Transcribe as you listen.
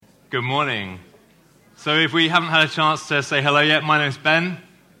Good morning. So if we haven't had a chance to say hello yet, my name's Ben.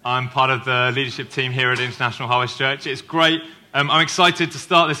 I'm part of the leadership team here at International Harvest Church. It's great. I'm excited to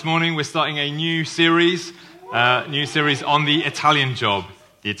start this morning. We're starting a new series on the Italian job,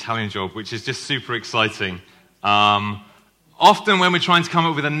 which is just super exciting. Often when we're trying to come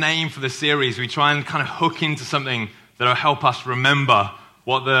up with a name for the series, we try and kind of hook into something that will help us remember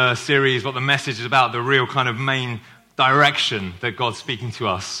what the series, what the message is about, the real kind of main direction that God's speaking to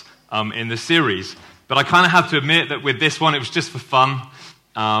us in the series. But I kind of have to admit that with this one, it was just for fun.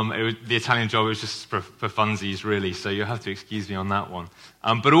 The Italian job, it was just for funsies, really, so you'll have to excuse me on that one.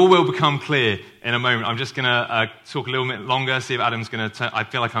 But all will become clear in a moment. I'm just going to talk a little bit longer, see if Adam's going to... I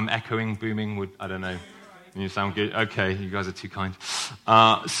feel like I'm echoing, booming, I don't know. You sound good? Okay, you guys are too kind.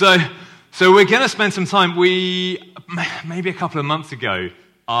 So we're going to spend some time. Maybe a couple of months ago,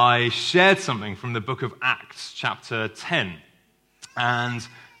 I shared something from the book of Acts, chapter 10. And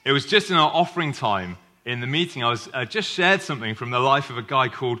it was just in our offering time in the meeting. I just shared something from the life of a guy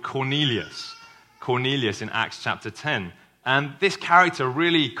called Cornelius. Cornelius in Acts chapter 10. And this character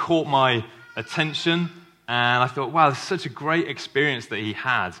really caught my attention. And I thought, wow, this is such a great experience that he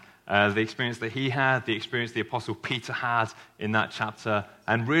had. The experience that he had, the experience the Apostle Peter had in that chapter,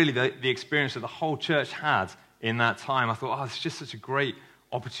 and really the experience that the whole church had in that time. I thought, it's just such a great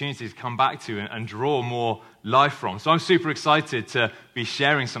opportunity to come back to and draw more life from. So I'm super excited to be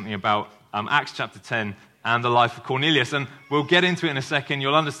sharing something about Acts chapter 10 and the life of Cornelius. And we'll get into it in a second.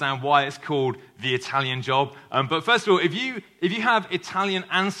 You'll understand why it's called the Italian job. But first of all, if you have Italian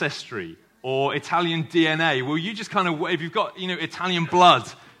ancestry or Italian DNA, will you just kind of, if you've got Italian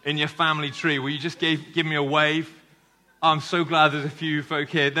blood in your family tree, will you just give me a wave? I'm so glad there's a few folk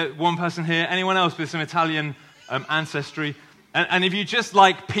here. One person here. Anyone else with some Italian ancestry? And if you just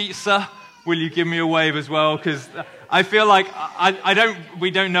like pizza, will you give me a wave as well? Because I feel like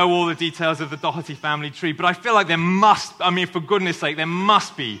we don't know all the details of the Doherty family tree, but I feel like for goodness sake, there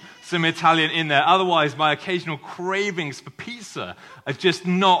must be some Italian in there. Otherwise, my occasional cravings for pizza are just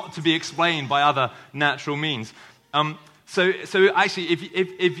not to be explained by other natural means. So actually,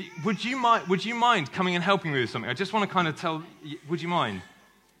 if would you mind coming and helping me with something? I just want to kind of tell. Would you mind?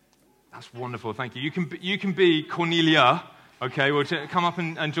 That's wonderful. Thank you. You can be Cornelia. Okay, well, come up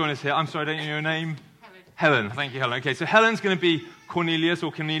and join us here. I'm sorry, I don't know your name. Helen. Thank you, Helen. Okay, so Helen's going to be Cornelius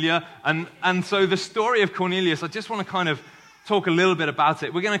or Cornelia, and so the story of Cornelius. I just want to kind of talk a little bit about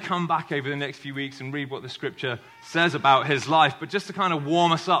it. We're going to come back over the next few weeks and read what the Scripture says about his life, but just to kind of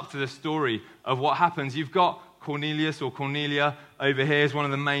warm us up to the story of what happens, you've got Cornelius or Cornelia over here is one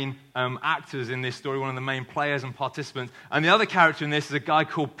of the main actors in this story, one of the main players and participants. And the other character in this is a guy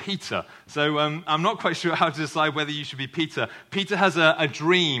called Peter. So I'm not quite sure how to decide whether you should be Peter. Peter has a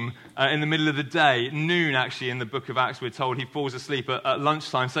dream in the middle of the day, noon actually in the book of Acts, we're told he falls asleep at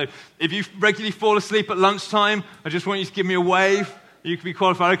lunchtime. So if you regularly fall asleep at lunchtime, I just want you to give me a wave. You can be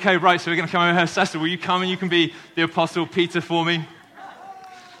qualified. Okay, right, so we're going to come over here. Cecil, will you come and you can be the Apostle Peter for me?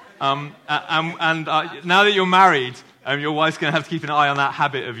 Now that you're married, your wife's going to have to keep an eye on that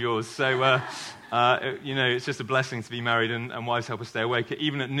habit of yours. So, it's just a blessing to be married, and wives help us stay awake,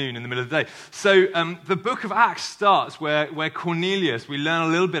 even at noon in the middle of the day. So, the book of Acts starts where Cornelius, we learn a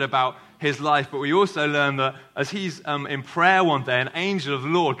little bit about his life, but we also learn that as he's in prayer one day, an angel of the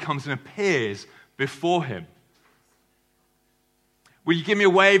Lord comes and appears before him. Will you give me a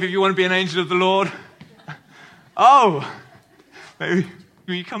wave if you want to be an angel of the Lord? Maybe.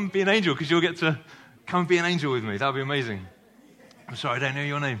 Will you come and be an angel? Because you'll get to come and be an angel with me. That would be amazing. I'm sorry, I don't know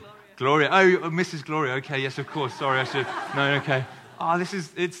your name. Gloria. Oh, Mrs. Gloria. Okay, yes, of course. Sorry, I should. No, okay.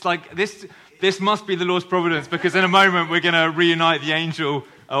 This must be the Lord's providence, because in a moment we're going to reunite the angel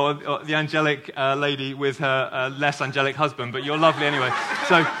or the angelic lady with her less angelic husband, but you're lovely anyway.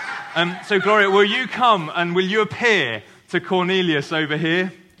 So Gloria, will you come and will you appear to Cornelius over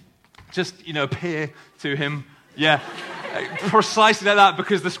here? Just, appear to him. Yeah. Precisely like that,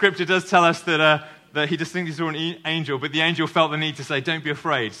 because the Scripture does tell us that he distinctly saw an angel, but the angel felt the need to say, "Don't be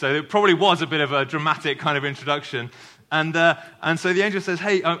afraid." So it probably was a bit of a dramatic kind of introduction. And so the angel says,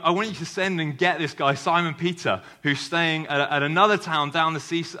 "Hey, I want you to send and get this guy, Simon Peter, who's staying at another town down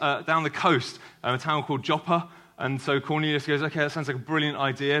the coast, a town called Joppa." And so Cornelius goes, "Okay, that sounds like a brilliant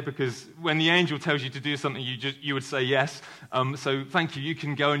idea," because when the angel tells you to do something, you would say yes. So thank you. You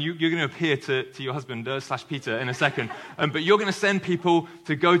can go, and you're going to appear to your husband / Peter in a second. But you're going to send people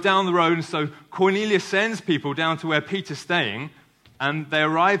to go down the road. And so Cornelius sends people down to where Peter's staying, and they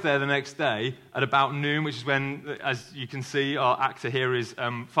arrive there the next day at about noon, which is when, as you can see, our actor here is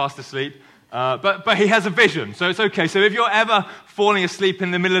fast asleep. But he has a vision, so it's okay. So if you're ever falling asleep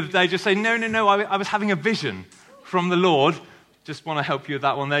in the middle of the day, just say, no, I was having a vision from the Lord. just want to help you with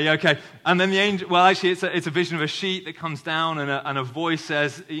that one there. Yeah, okay. And then the angel, well, actually, it's a vision of a sheet that comes down, and a voice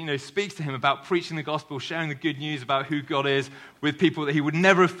says, speaks to him about preaching the gospel, sharing the good news about who God is with people that he would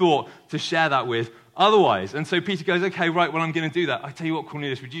never have thought to share that with otherwise. And so Peter goes, okay, right, well, I'm going to do that. I tell you what,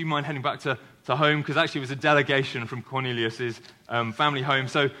 Cornelius, would you mind heading back to home? Because actually it was a delegation from Cornelius's family home.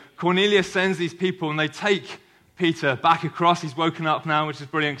 So Cornelius sends these people, and they take Peter back across. He's woken up now, which is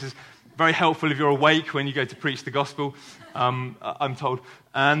brilliant, because it's very helpful if you're awake when you go to preach the gospel, I'm told.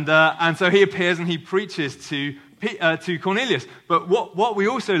 And so he appears and he preaches to Cornelius. But what we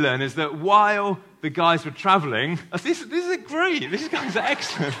also learn is that while the guys were traveling, this is great. These guys are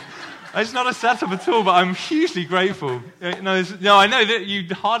excellent. It's not a setup at all, but I'm hugely grateful. No, I know that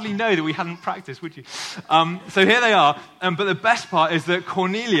you'd hardly know that we hadn't practiced, would you? So here they are. But the best part is that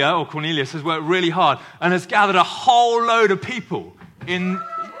Cornelius has worked really hard and has gathered a whole load of people in.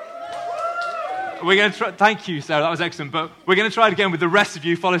 We're going to try. Thank you, Sarah. That was excellent. But we're going to try it again with the rest of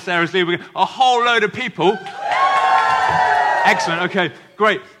you. Follow Sarah's lead. A whole load of people. Excellent. Okay,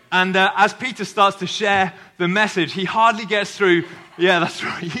 great. And as Peter starts to share the message, he hardly gets through. Yeah, that's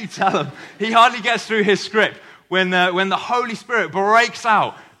right. You tell him. He hardly gets through his script when the Holy Spirit breaks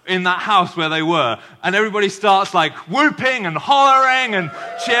out in that house where they were, and everybody starts like whooping and hollering and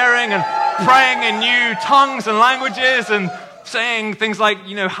cheering and praying in new tongues and languages and saying things like,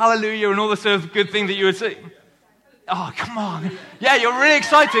 hallelujah and all the sort of good thing that you would say. Oh, come on. Yeah, you're really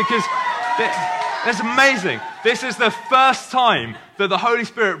excited because it's amazing. This is the first time that the Holy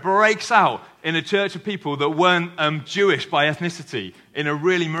Spirit breaks out in a church of people that weren't Jewish by ethnicity in a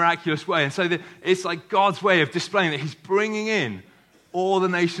really miraculous way. And so it's like God's way of displaying that he's bringing in all the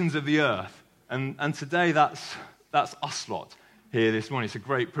nations of the earth. And today that's us lot here this morning. It's a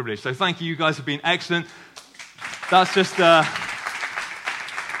great privilege. So thank you. You guys have been excellent. That's just a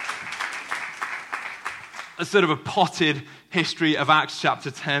sort of a potted history of Acts chapter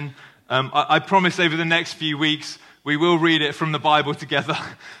 10. I promise over the next few weeks we will read it from the Bible together,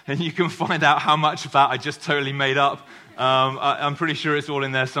 and you can find out how much of that I just totally made up. I'm pretty sure it's all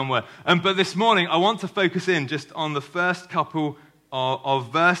in there somewhere. But this morning I want to focus in just on the first couple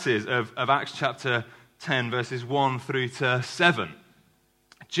of verses of Acts chapter 10, verses 1 through to 7.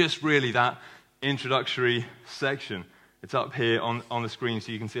 Just really that introductory section. It's up here on the screen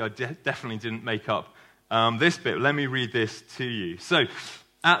so you can see I definitely didn't make up this bit. Let me read this to you. So,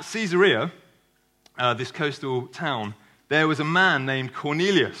 at Caesarea, this coastal town, there was a man named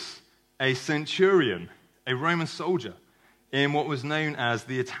Cornelius, a centurion, a Roman soldier, in what was known as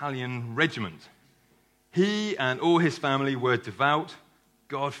the Italian regiment. He and all his family were devout,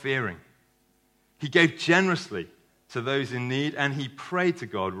 God-fearing. He gave generously to those in need, and he prayed to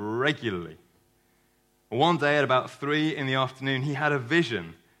God regularly. One day at about 3 p.m, he had a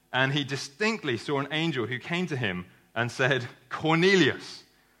vision, and he distinctly saw an angel who came to him and said, "Cornelius."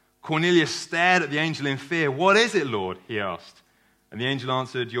 Cornelius stared at the angel in fear. "What is it, Lord?" he asked. And the angel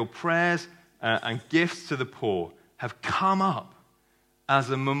answered, "Your prayers and gifts to the poor have come up as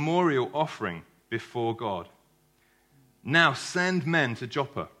a memorial offering before God. Now send men to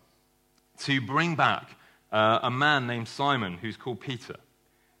Joppa to bring back a man named Simon, who's called Peter.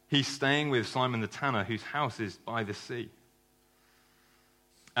 He's staying with Simon the tanner, whose house is by the sea."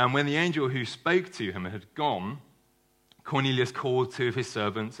 And when the angel who spoke to him had gone, Cornelius called 2 of his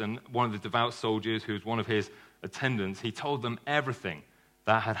servants and one of the devout soldiers who was one of his attendants. He told them everything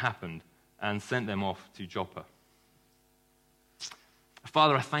that had happened and sent them off to Joppa.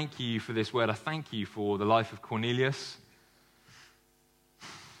 Father, I thank you for this word. I thank you for the life of Cornelius.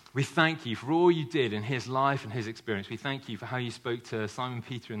 We thank you for all you did in his life and his experience. We thank you for how you spoke to Simon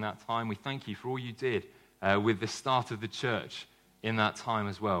Peter in that time. We thank you for all you did with the start of the church in that time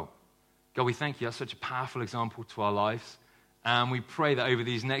as well. God, we thank you. That's such a powerful example to our lives. And we pray that over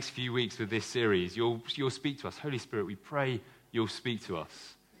these next few weeks with this series, you'll speak to us. Holy Spirit, we pray you'll speak to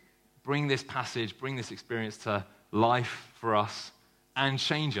us. Bring this passage, bring this experience to life for us and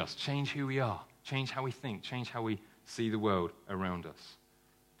change us. Change who we are. Change how we think. Change how we see the world around us.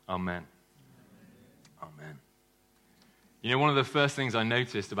 Amen. Amen. You know, one of the first things I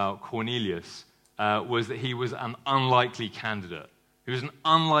noticed about Cornelius was that he was an unlikely candidate. He was an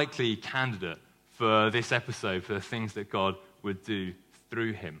unlikely candidate for this episode, for the things that God would do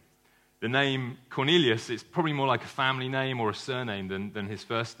through him. The name Cornelius, it's probably more like a family name or a surname than his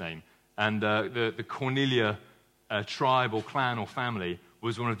first name. And the Cornelia tribe or clan or family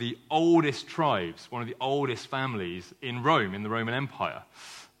was one of the oldest tribes, one of the oldest families in Rome, in the Roman Empire.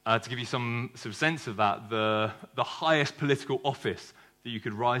 To give you some sense of that, the highest political office that you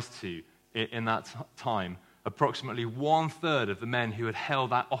could rise to in that time, approximately 1/3 of the men who had held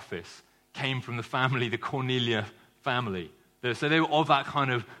that office came from the family, the Cornelia family So they were of that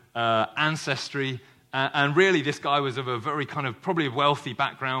kind of ancestry. And really, this guy was of a very kind of probably wealthy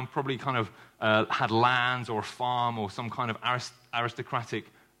background, probably kind of had lands or a farm or some kind of aristocratic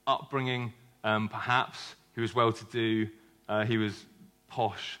upbringing, perhaps. He was well-to-do. He was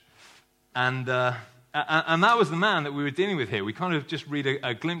posh. And that was the man that we were dealing with here. We kind of just read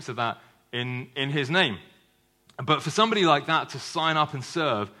a glimpse of that in his name. But for somebody like that to sign up and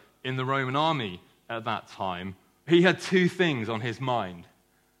serve in the Roman army at that time, he had two things on his mind: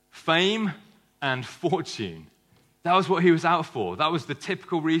 fame and fortune. That was what he was out for. That was the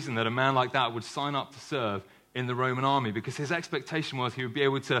typical reason that a man like that would sign up to serve in the Roman army, because his expectation was he would be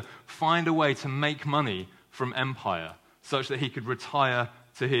able to find a way to make money from empire such that he could retire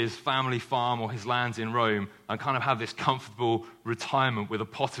to his family farm or his lands in Rome and kind of have this comfortable retirement with a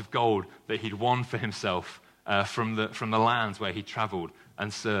pot of gold that he'd won for himself from the lands where he traveled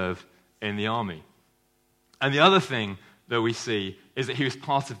and served in the army. And the other thing that we see is that he was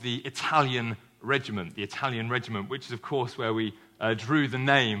part of the Italian regiment, which is, of course, where we drew the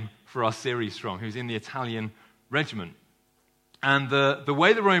name for our series from. He was in the Italian regiment. And the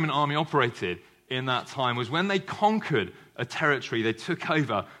way the Roman army operated in that time was when they conquered a territory, they took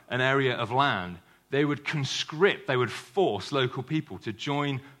over an area of land, they would conscript, they would force local people to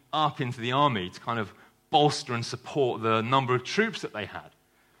join up into the army to kind of bolster and support the number of troops that they had.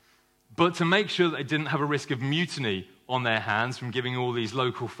 But to make sure that they didn't have a risk of mutiny on their hands from giving all these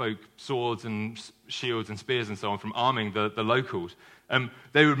local folk swords and shields and spears and so on, from arming the locals,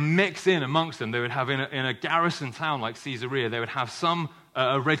 they would mix in amongst them. They would have in a garrison town like Caesarea, they would have some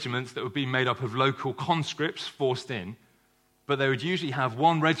regiments that would be made up of local conscripts forced in, but they would usually have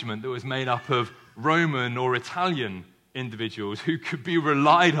one regiment that was made up of Roman or Italian individuals who could be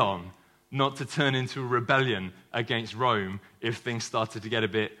relied on not to turn into a rebellion against Rome if things started to get a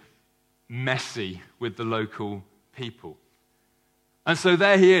bit messy with the local people. And so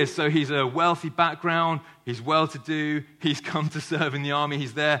there he is. So he's a wealthy background, he's well-to-do, he's come to serve in the army,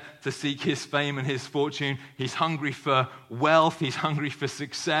 he's there to seek his fame and his fortune, he's hungry for wealth, he's hungry for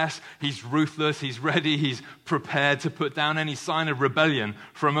success, he's ruthless, he's ready, he's prepared to put down any sign of rebellion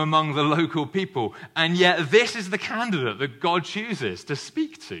from among the local people. And yet this is the candidate that God chooses to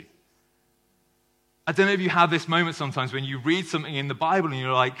speak to. I don't know if you have this moment sometimes when you read something in the Bible and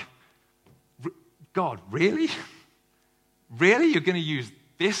you're like, God, really? Really? You're going to use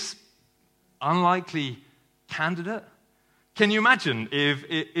this unlikely candidate? Can you imagine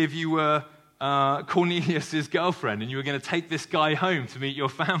if you were Cornelius' girlfriend and you were going to take this guy home to meet your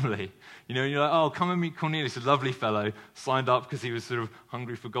family? You know, you're like, oh, come and meet Cornelius, a lovely fellow, signed up because he was sort of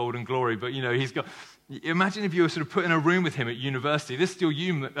hungry for gold and glory. But, you know, he's got... Imagine if you were sort of put in a room with him at university. This is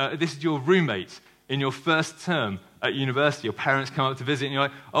your roommate in your first term at university. Your parents come up to visit and you're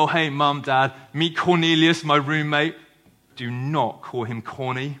like, oh, hey, mum, dad, meet Cornelius, my roommate. Do not call him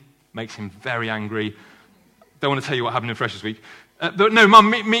corny. Makes him very angry. Don't want to tell you what happened in Freshers Week. But no, Mum,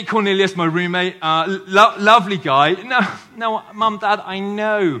 meet Cornelius, my roommate. Lovely guy. No, Mum, Dad, I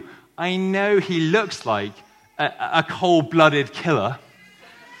know he looks like a cold-blooded killer.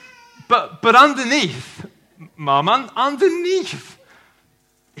 But underneath, Mum, underneath,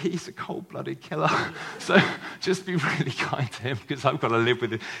 he's a cold-blooded killer. So just be really kind to him because I've got to live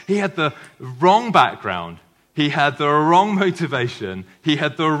with it. He had the wrong background. He had the wrong motivation. He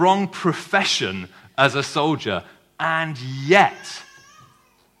had the wrong profession as a soldier. And yet,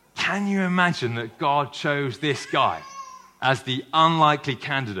 can you imagine that God chose this guy as the unlikely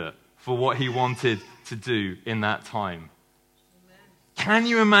candidate for what he wanted to do in that time? Can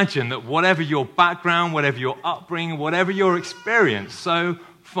you imagine that whatever your background, whatever your upbringing, whatever your experience so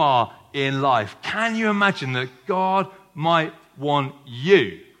far in life, can you imagine that God might want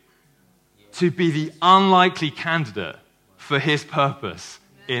you to be the unlikely candidate for his purpose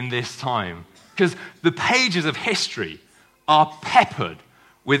in this time? Because the pages of history are peppered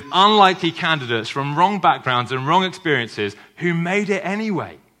with unlikely candidates from wrong backgrounds and wrong experiences who made it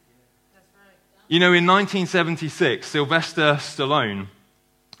anyway. That's right. You know, in 1976, Sylvester Stallone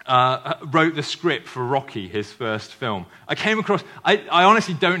wrote the script for Rocky, his first film. I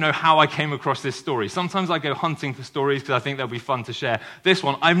honestly don't know how I came across this story. Sometimes I go hunting for stories because I think they'll be fun to share. This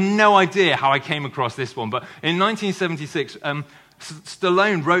one, I have no idea how I came across this one, but in 1976,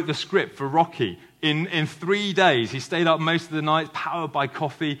 Stallone wrote the script for Rocky in 3 days. He stayed up most of the night, powered by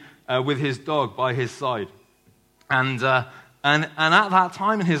coffee, with his dog by his side. And at that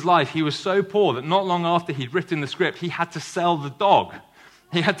time in his life, he was so poor that not long after he'd written the script, he had to sell the dog.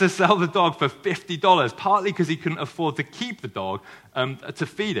 He had to sell the dog for $50, partly because he couldn't afford to keep the dog to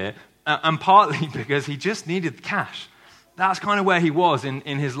feed it, and partly because he just needed the cash. That's kind of where he was in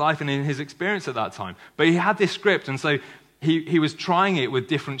his life and in his experience at that time. But he had this script, and so he was trying it with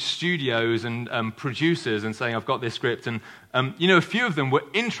different studios and producers and saying, I've got this script. And, a few of them were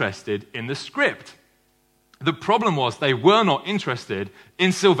interested in the script. The problem was they were not interested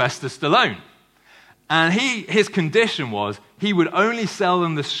in Sylvester Stallone. And his condition was he would only sell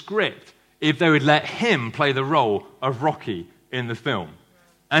them the script if they would let him play the role of Rocky in the film.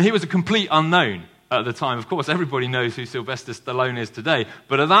 And he was a complete unknown at the time. Of course, everybody knows who Sylvester Stallone is today,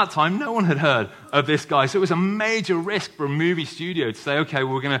 but at that time, no one had heard of this guy. So it was a major risk for a movie studio to say, okay,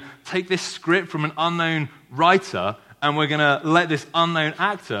 we're going to take this script from an unknown writer, and we're going to let this unknown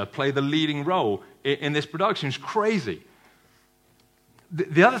actor play the leading role in this production. It's crazy.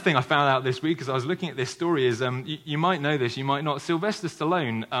 The other thing I found out this week as I was looking at this story is, you might know this, you might not. Sylvester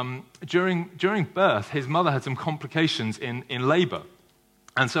Stallone, during birth, his mother had some complications in labor.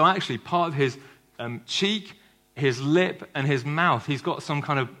 And so actually part of his cheek, his lip, and his mouth, he's got some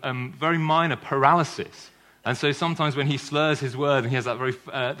kind of very minor paralysis. And so sometimes when he slurs his word, and he has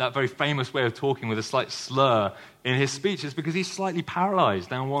that very famous way of talking with a slight slur in his speech, it's because he's slightly paralyzed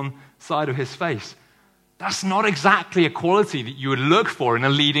down one side of his face. That's not exactly a quality that you would look for in a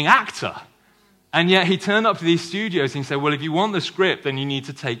leading actor. And yet he turned up to these studios and he said, well, if you want the script, then you need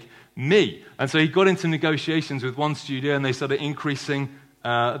to take me. And so he got into negotiations with one studio, and they started increasing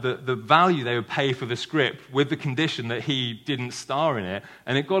the value they would pay for the script with the condition that he didn't star in it.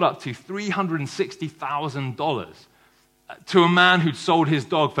 And it got up to $360,000 to a man who'd sold his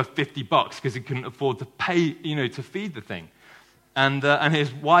dog for $50 because he couldn't afford to pay, to feed the thing. And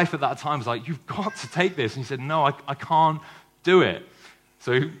his wife at that time was like, you've got to take this. And he said, no, I can't do it.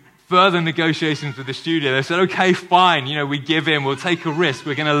 So further negotiations with the studio, they said, okay, fine, we give in, we'll take a risk.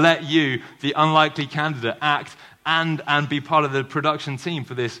 We're going to let you, the unlikely candidate, act and be part of the production team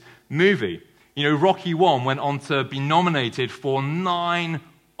for this movie. Rocky I went on to be nominated for 9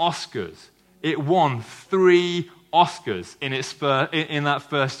 Oscars. It won 3 Oscars in that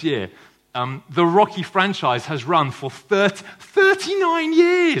first year. The Rocky franchise has run for 39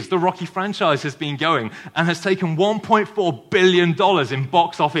 years. The Rocky franchise has been going and has taken $1.4 billion in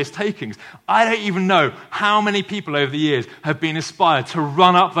box office takings. I don't even know how many people over the years have been inspired to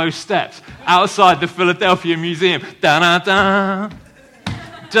run up those steps outside the Philadelphia Museum. Da-da-da,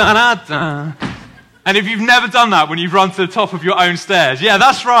 da-da-da. And if you've never done that when you've run to the top of your own stairs, yeah,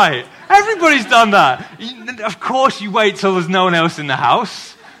 that's right. Everybody's done that. Of course you wait till there's no one else in the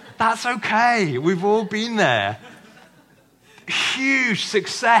house. That's okay. We've all been there. Huge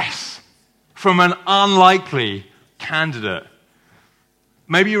success from an unlikely candidate.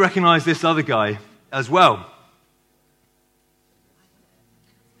 Maybe you recognize this other guy as well.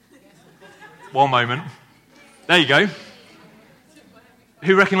 One moment. There you go.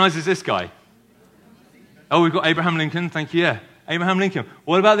 Who recognizes this guy? Oh, we've got Abraham Lincoln. Thank you. Yeah, Abraham Lincoln.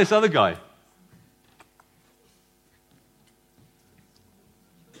 What about this other guy?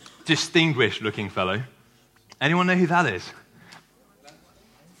 Distinguished looking fellow. Anyone know who that is?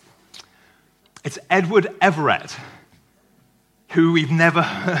 It's Edward Everett, who we've never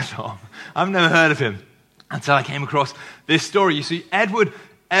heard of. I've never heard of him until I came across this story. You see, Edward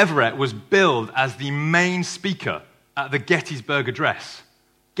Everett was billed as the main speaker at the Gettysburg Address.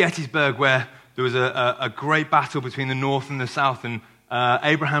 Gettysburg, where there was a great battle between the North and the South, and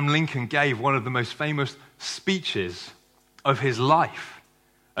Abraham Lincoln gave one of the most famous speeches of his life.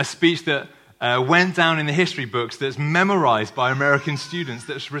 A speech that went down in the history books, that's memorized by American students,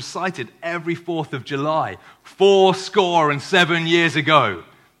 that's recited every 4th of July, 77 years ago.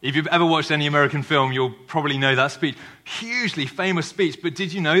 If you've ever watched any American film, you'll probably know that speech. Hugely famous speech, but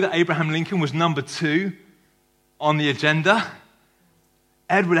did you know that Abraham Lincoln was number 2 on the agenda?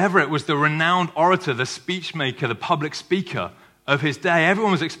 Edward Everett was the renowned orator, the speechmaker, the public speaker of his day.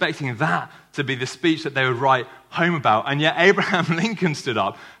 Everyone was expecting that to be the speech that they would write home about. And yet Abraham Lincoln stood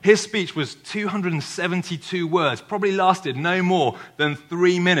up. His speech was 272 words, probably lasted no more than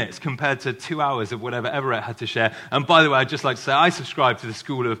 3 minutes compared to 2 hours of whatever Everett had to share. And by the way, I'd just like to say I subscribe to the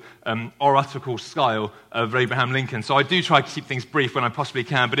school of oratorical style of Abraham Lincoln. So I do try to keep things brief when I possibly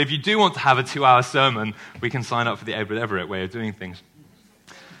can. But if you do want to have a 2-hour sermon, we can sign up for the Edward Everett way of doing things.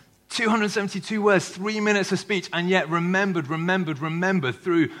 272 words, 3 minutes of speech, and yet remembered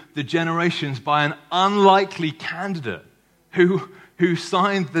through the generations by an unlikely candidate who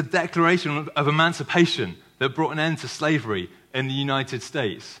signed the Declaration of Emancipation that brought an end to slavery in the United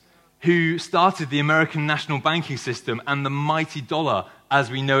States, who started the American national banking system and the mighty dollar as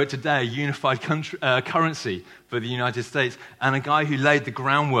we know it today, a unified currency for the United States, and a guy who laid the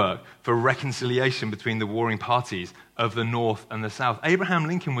groundwork for reconciliation between the warring parties of the North and the South. Abraham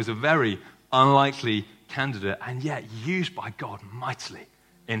Lincoln was a very unlikely candidate, and yet used by God mightily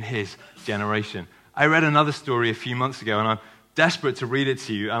in his generation. I read another story a few months ago, and I'm desperate to read it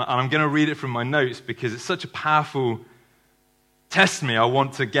to you, and I'm going to read it from my notes because it's such a powerful testimony. I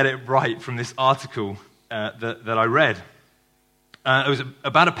want to get it right from this article that I read. It was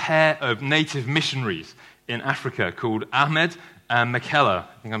about a pair of native missionaries in Africa called Ahmed and Michaela.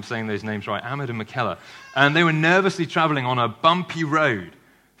 I think I'm saying those names right, Ahmed and Michaela. And they were nervously traveling on a bumpy road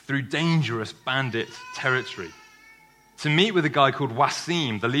through dangerous bandit territory to meet with a guy called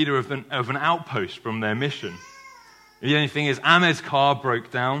Wasim, the leader of an outpost from their mission. The only thing is, Ahmed's car broke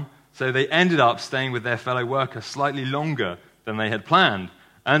down, so they ended up staying with their fellow worker slightly longer than they had planned.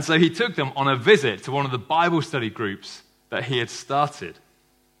 And so he took them on a visit to one of the Bible study groups that he had started.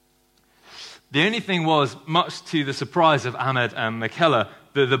 The only thing was, much to the surprise of Ahmed and Michaela,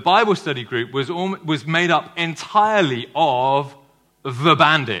 the Bible study group was made up entirely of the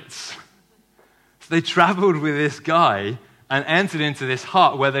bandits. So they traveled with this guy and entered into this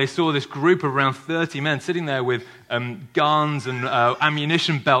hut where they saw this group of around 30 men sitting there with guns and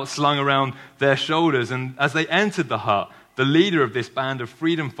ammunition belts slung around their shoulders. And as they entered the hut, the leader of this band of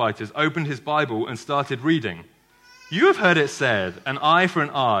freedom fighters opened his Bible and started reading. "You have heard it said, an eye for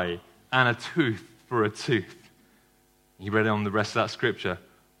an eye and a tooth for a tooth." He read on the rest of that scripture.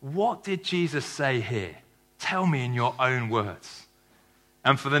 "What did Jesus say here? Tell me in your own words."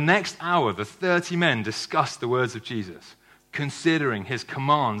 And for the next hour, the 30 men discussed the words of Jesus, considering his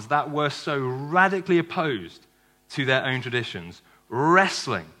commands that were so radically opposed to their own traditions,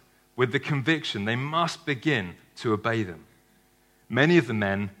 wrestling with the conviction they must begin to obey them. Many of the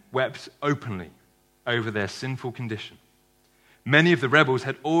men wept openly over their sinful condition. Many of the rebels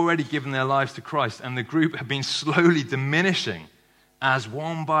had already given their lives to Christ, and the group had been slowly diminishing as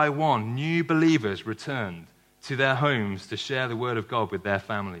one by one new believers returned to their homes to share the word of God with their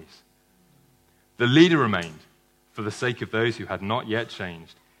families. The leader remained for the sake of those who had not yet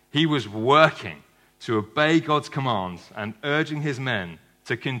changed. He was working to obey God's commands and urging his men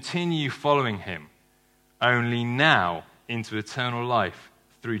to continue following him, only now into eternal life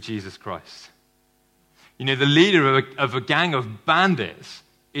through Jesus Christ. You know, the leader of a gang of bandits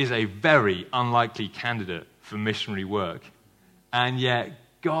is a very unlikely candidate for missionary work. And yet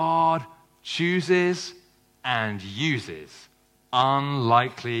God chooses and uses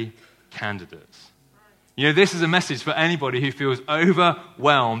unlikely candidates. You know, this is a message for anybody who feels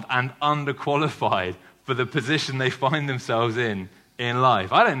overwhelmed and underqualified for the position they find themselves in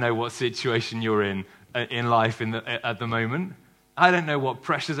life. I don't know what situation you're in life at the moment. I don't know what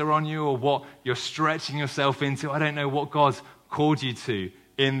pressures are on you or what you're stretching yourself into. I don't know what God's called you to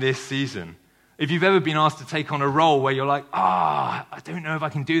in this season. If you've ever been asked to take on a role where you're like, I don't know if I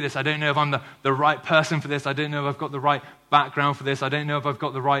can do this. I don't know if I'm the right person for this. I don't know if I've got the right background for this. I don't know if I've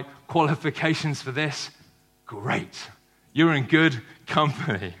got the right qualifications for this. Great. You're in good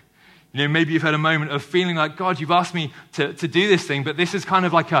company. You know, maybe you've had a moment of feeling like, God, you've asked me to do this thing, but this is kind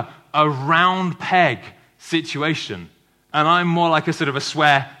of like a round peg situation. And I'm more like a sort of a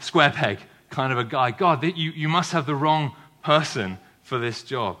square peg kind of a guy. God, you must have the wrong person for this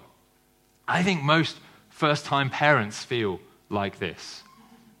job. I think most first-time parents feel like this.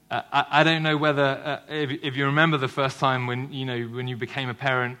 I don't know whether, if you remember the first time when you became a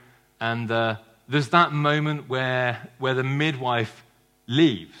parent, and there's that moment where the midwife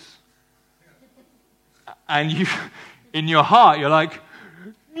leaves. And you, in your heart, you're like,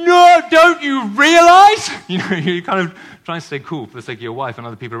 no, don't you realize? You're kind of trying to stay cool for the sake of your wife and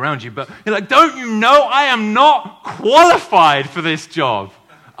other people around you, but you're like, don't you know I am not qualified for this job?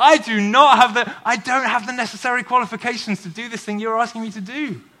 I don't have the necessary qualifications to do this thing you're asking me to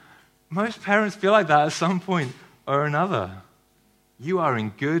do. Most parents feel like that at some point or another. You are in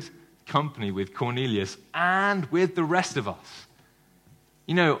good company with Cornelius and with the rest of us.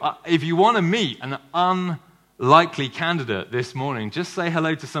 If you want to meet an unlikely candidate this morning, just say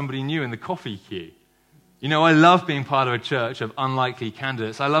hello to somebody new in the coffee queue. I love being part of a church of unlikely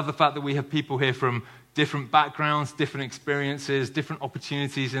candidates. I love the fact that we have people here from different backgrounds, different experiences, different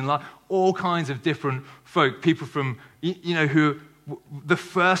opportunities in life, all kinds of different folk, people from, who the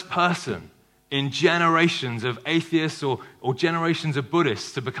first person in generations of atheists or generations of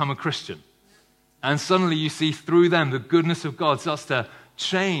Buddhists to become a Christian. And suddenly you see through them the goodness of God starts to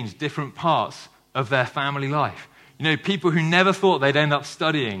change different parts of their family life. People who never thought they'd end up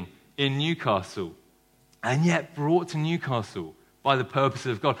studying in Newcastle and yet brought to Newcastle by the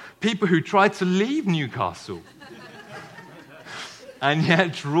purposes of God. People who tried to leave Newcastle and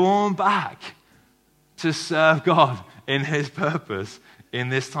yet drawn back to serve God in his purpose in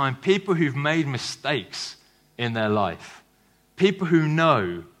this time. People who've made mistakes in their life. People who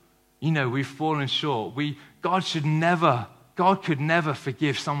know, we've fallen short. God could never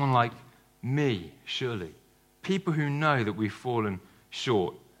forgive someone like me, surely. People who know that we've fallen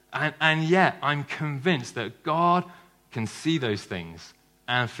short. And yet, I'm convinced that God can see those things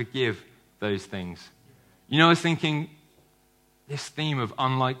and forgive those things. You know, I was thinking, this theme of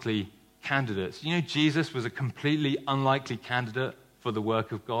unlikely candidates. You know, Jesus was a completely unlikely candidate for the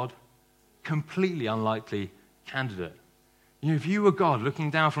work of God. Completely unlikely candidate. You know, if you were God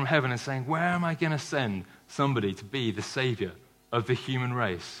looking down from heaven and saying, where am I going to send somebody to be the savior of the human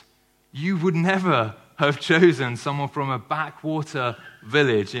race? You would never have chosen someone from a backwater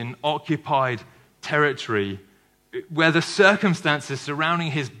village in occupied territory where the circumstances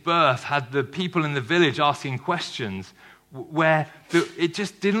surrounding his birth had the people in the village asking questions, where it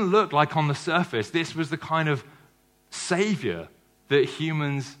just didn't look like on the surface this was the kind of savior that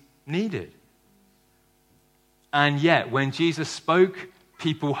humans needed. And yet, when Jesus spoke,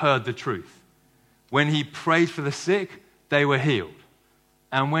 people heard the truth. When he prayed for the sick, they were healed.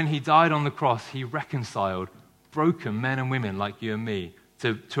 And when he died on the cross, he reconciled broken men and women like you and me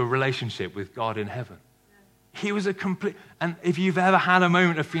to a relationship with God in heaven. He was a complete... And if you've ever had a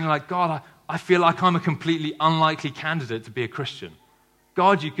moment of feeling like, God, I feel like I'm a completely unlikely candidate to be a Christian.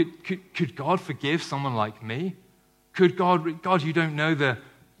 God, could God forgive someone like me? Could God, you don't know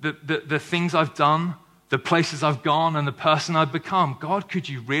the things I've done, the places I've gone, and the person I've become. God, could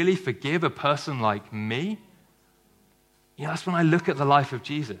you really forgive a person like me? You know, that's when I look at the life of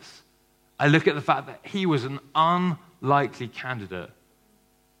Jesus. I look at the fact that he was an unlikely candidate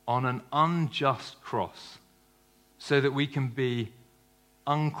on an unjust cross so that we can be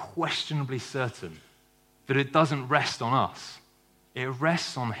unquestionably certain that it doesn't rest on us. It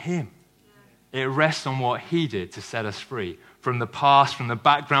rests on him. It rests on what he did to set us free from the past, from the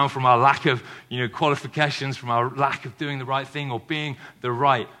background, from our lack of qualifications, from our lack of doing the right thing or being the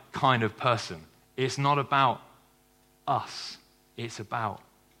right kind of person. It's not about us. It's about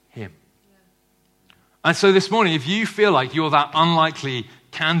him. And so this morning, if you feel like you're that unlikely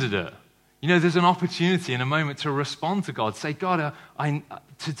candidate, there's an opportunity in a moment to respond to God. Say, God,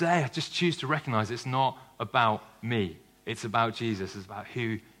 today I just choose to recognize it's not about me. It's about Jesus. It's about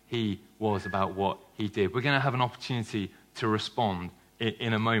who he was, about what he did. We're going to have an opportunity to respond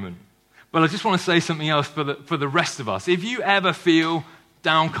in a moment. But I just want to say something else for the rest of us. If you ever feel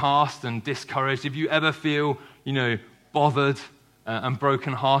downcast and discouraged, if you ever feel, bothered and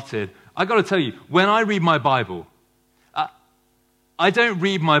brokenhearted, I got to tell you, when I read my Bible, I don't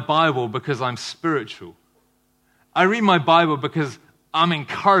read my Bible because I'm spiritual. I read my Bible because I'm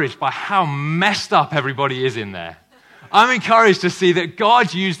encouraged by how messed up everybody is in there. I'm encouraged to see that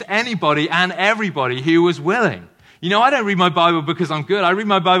God used anybody and everybody who was willing. I don't read my Bible because I'm good. I read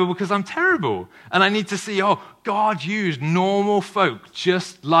my Bible because I'm terrible. And I need to see, God used normal folk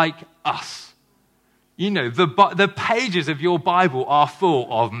just like us. The pages of your Bible are full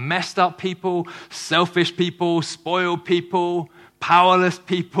of messed up people, selfish people, spoiled people, powerless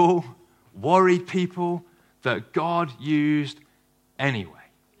people, worried people that God used anyway.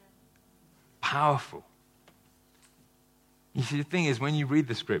 Powerful. You see, the thing is, when you read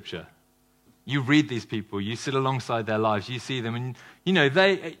the scripture, you read these people, you sit alongside their lives, you see them, and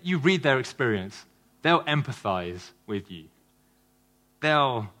you read their experience. They'll empathize with you.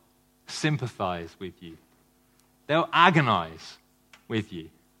 They'll sympathize with you. They'll agonize with you.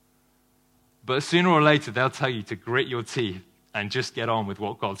 But sooner or later, they'll tell you to grit your teeth and just get on with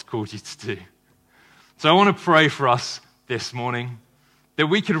what God's called you to do. So I want to pray for us this morning that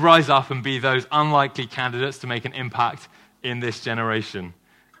we could rise up and be those unlikely candidates to make an impact in this generation.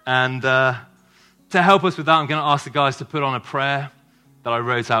 And to help us with that, I'm going to ask the guys to put on a prayer that I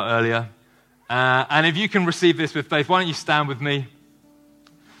wrote out earlier. And if you can receive this with faith, why don't you stand with me?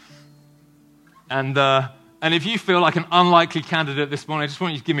 And if you feel like an unlikely candidate this morning, I just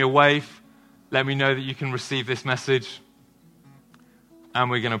want you to give me a wave. Let me know that you can receive this message. And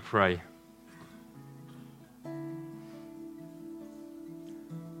we're going to pray.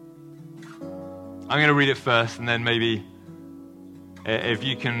 I'm going to read it first, and then maybe if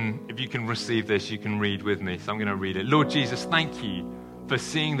you can receive this, you can read with me. So I'm going to read it. Lord Jesus, thank you for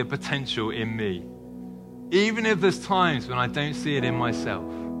seeing the potential in me, even if there's times when I don't see it in myself.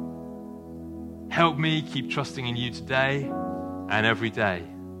 Help me keep trusting in you today and every day.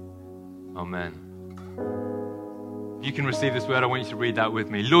 Amen. If you can receive this word, I want you to read that with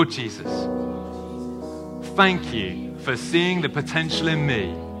me. Lord Jesus, thank you for seeing the potential in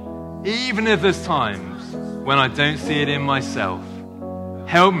me, even if there's times when I don't see it in myself.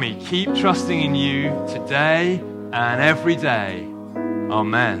 Help me keep trusting in you today and every day.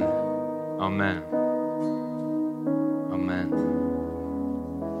 Amen. Amen. Amen.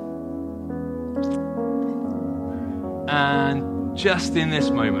 And just in this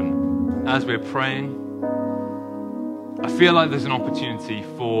moment, as we're praying, I feel like there's an opportunity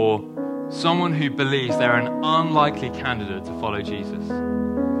for someone who believes they're an unlikely candidate to follow Jesus.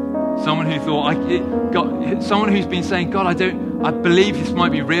 Someone who thought, someone who's been saying, God, I believe this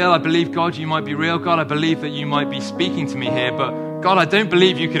might be real. I believe, God, you might be real. God, I believe that you might be speaking to me here. But God, I don't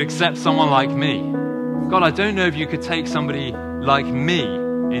believe you could accept someone like me. God, I don't know if you could take somebody like me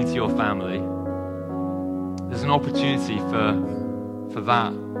into your family. There's an opportunity for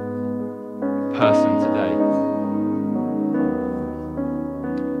that person today.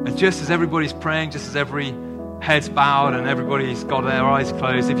 And just as everybody's praying, just as every head's bowed and everybody's got their eyes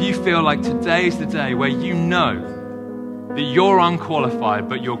closed, if you feel like today's the day where you know that you're unqualified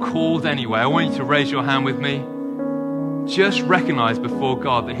but you're called anyway, I want you to raise your hand with me. Just recognize before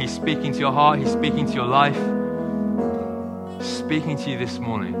God that He's speaking to your heart, He's speaking to your life, speaking to you this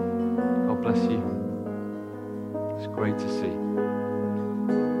morning. God bless you. It's great to see.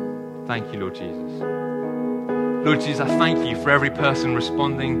 Thank you, Lord Jesus. Lord Jesus, I thank you for every person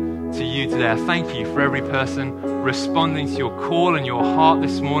responding to you today. I thank you for every person responding to your call and your heart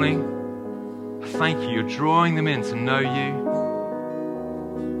this morning. I thank you. You're drawing them in to know you,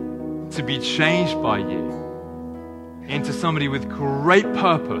 to be changed by you into somebody with great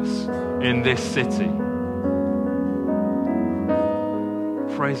purpose in this city.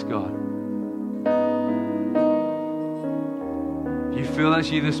 Praise God. You feel that's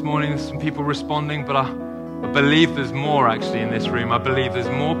you this morning? There's some people responding, but I believe there's more actually in this room. I believe there's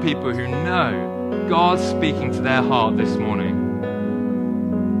more people who know God's speaking to their heart this morning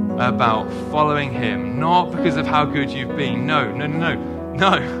about following Him, not because of how good you've been. No.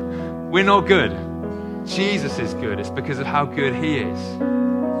 We're not good. Jesus is good. It's because of how good He is.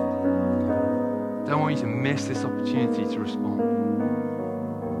 Don't want you to miss this opportunity to respond.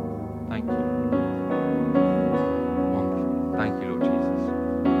 Thank you.